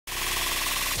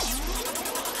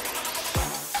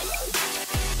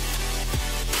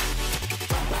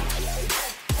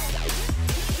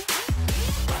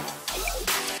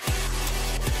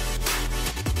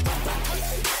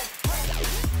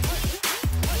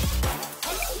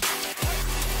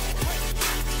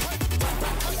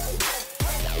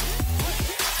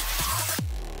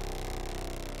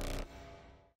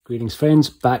Greetings friends,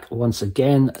 back once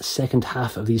again, second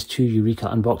half of these two Eureka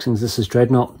unboxings. This is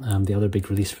Dreadnaught, the other big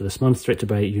release for this month, directed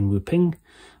by Yuen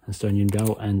and starring Yuen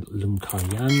Biao and Lung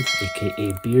Kar-yan,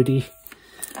 aka Beardy.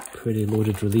 Pretty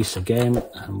loaded release again,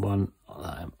 and one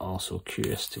that I'm also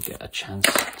curious to get a chance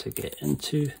to get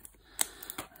into.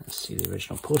 Let's see the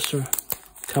original poster.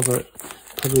 Cover,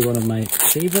 probably one of my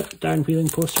favourite Darren Wheeling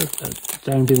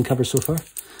covers so far.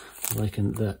 I'm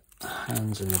liking the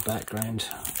hands in the background.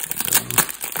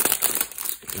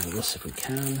 Let's get rid of this if we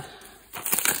can.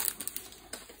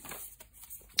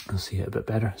 I'll see it a bit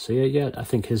better. So yeah, I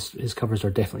think his covers are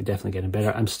definitely getting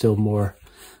better. I'm still more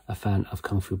a fan of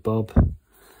Kung Fu Bob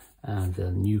and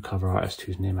the new cover artist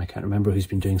whose name I can't remember, who's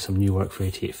been doing some new work for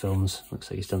 88 Films. Looks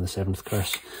like he's done The Seventh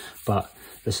Curse, but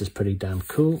this is pretty damn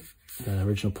cool. The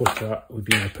original poster art would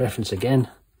be my preference again.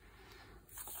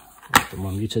 A little bit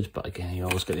more muted, but again, you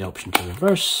always get the option to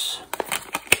reverse.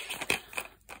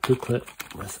 Booklet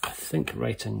with, I think,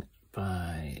 writing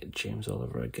by James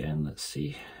Oliver again. Let's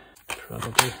see.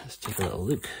 Probably. Let's take a little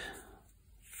look.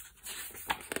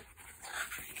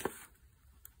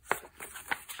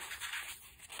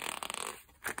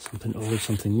 Something old,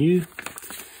 something new.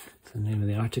 That's the name of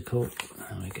the article.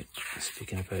 And we get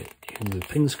speaking about Yuen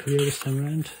Woo-ping's career this time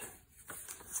around.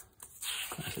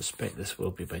 I suspect this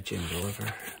will be by James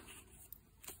Oliver.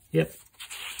 Yep.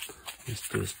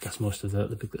 That's most of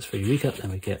the booklets for Eureka.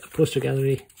 Then we get a poster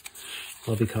gallery,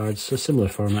 lobby cards, so similar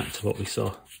format to what we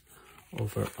saw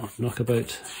over on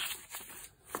Knockabout.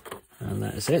 And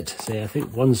that is it. So I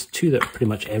think two that pretty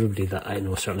much everybody that I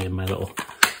know, certainly in my little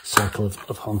circle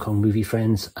of Hong Kong movie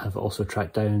friends, have also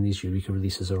tracked down. These Eureka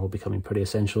releases are all becoming pretty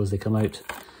essential as they come out.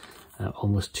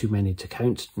 Almost too many to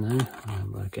count now.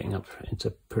 We're getting up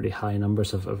into pretty high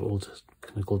numbers of old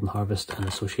kind of Golden Harvest and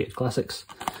associated classics.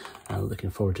 Looking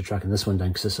forward to tracking this one down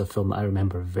because this is a film that I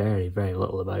remember very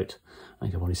little about. I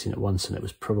think I've only seen it once and it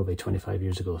was probably 25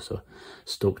 years ago, so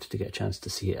stoked to get a chance to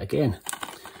see it again.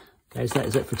 Guys, that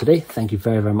is it for today. Thank you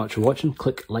very much for watching.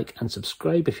 Click like and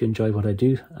subscribe if you enjoy what I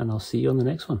do, and I'll see you on the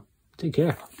next one. Take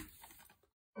care.